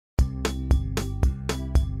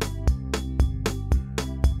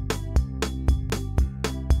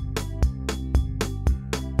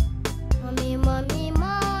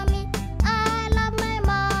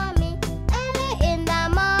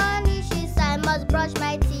brush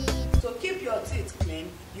my teeth. To keep your teeth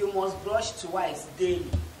clean, you must brush twice daily.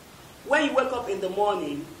 When you wake up in the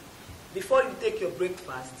morning, before you take your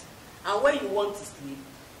breakfast, and when you want to sleep,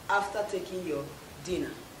 after taking your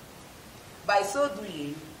dinner. By so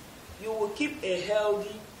doing, you will keep a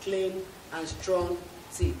healthy, clean, and strong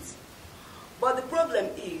teeth. But the problem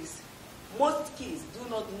is, most kids do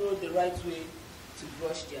not know the right way to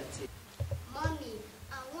brush their teeth. Mommy,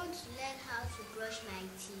 I want to learn how to brush my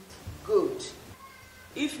teeth. Good.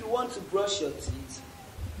 If you want to brush your teeth,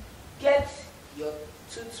 get your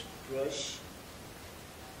toothbrush,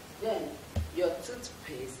 then your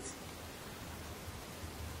toothpaste,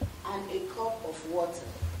 and a cup of water.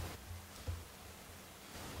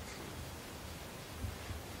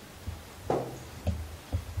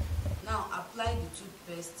 Now apply the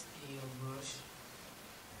toothpaste in your brush.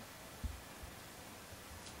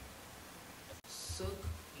 Soak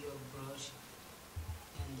your brush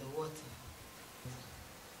in the water.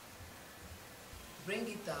 Bring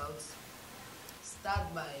it out.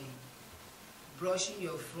 Start by brushing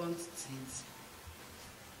your front teeth.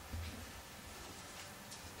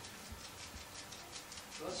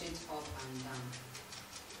 Brush it up and down.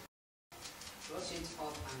 Brush it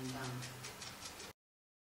up and down.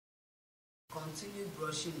 Continue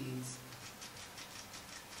brushing it.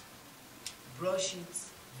 Brush it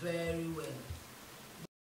very well.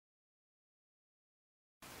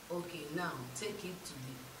 Okay, now take it to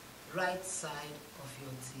the right side of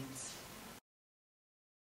your teeth.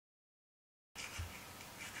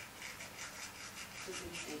 Put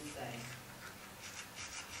it inside.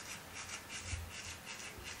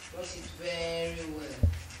 Brush it very well.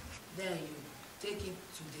 Then you take it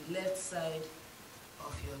to the left side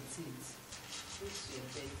of your teeth. Put your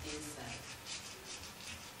teeth inside.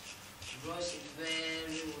 Brush it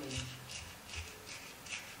very well.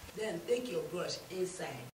 Then take your brush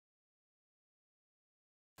inside.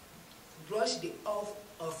 Brush the off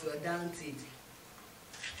of your down teeth.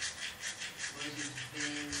 Brush it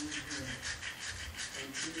very well.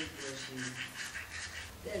 Continue brushing it.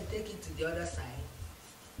 Then take it to the other side.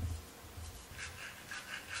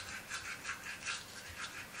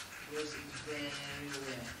 Brush it very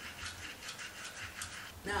well.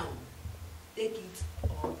 Now, take it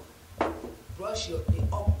up. Brush the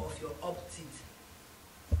up of your up teeth.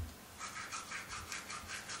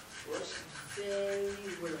 Brush it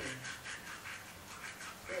very well.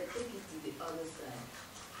 Then take it to the other side.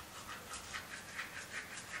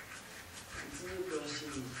 Continue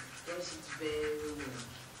brushing it. Brush it very well.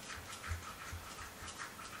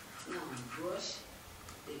 Now, brush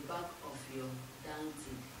the back of your down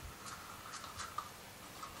teeth.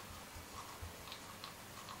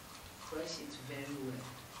 Brush it very well.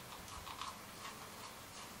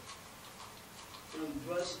 And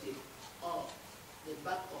brush the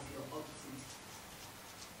back of your up teeth.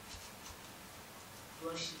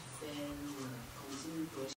 Brush it very well. Continue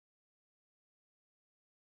brushing.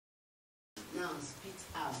 Now spit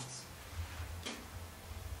out.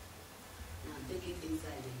 Now take it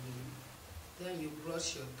inside again. Then you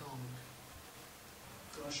brush your tongue.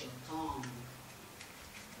 Brush your tongue.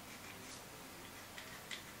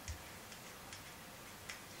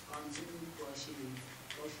 Continue brushing it.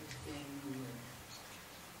 Brush it very well.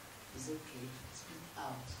 It's okay. Spit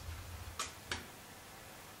out.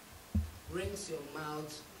 Rinse your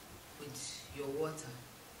mouth with your water.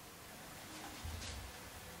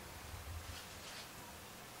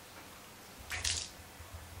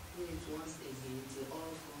 Do it once again till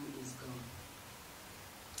all foam is gone.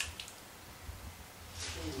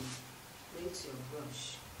 Then rinse your brush.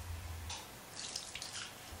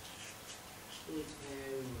 Do it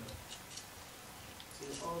very well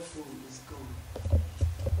till all foam is gone.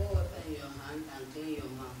 Pour water in your hand and clean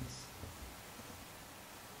your mouth.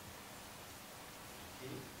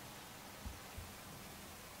 Okay.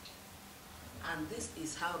 And this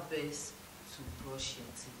is how best to brush your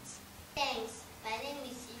teeth. Thanks. My name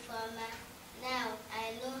is Ifeoma. Now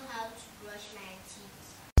I know how to brush my teeth.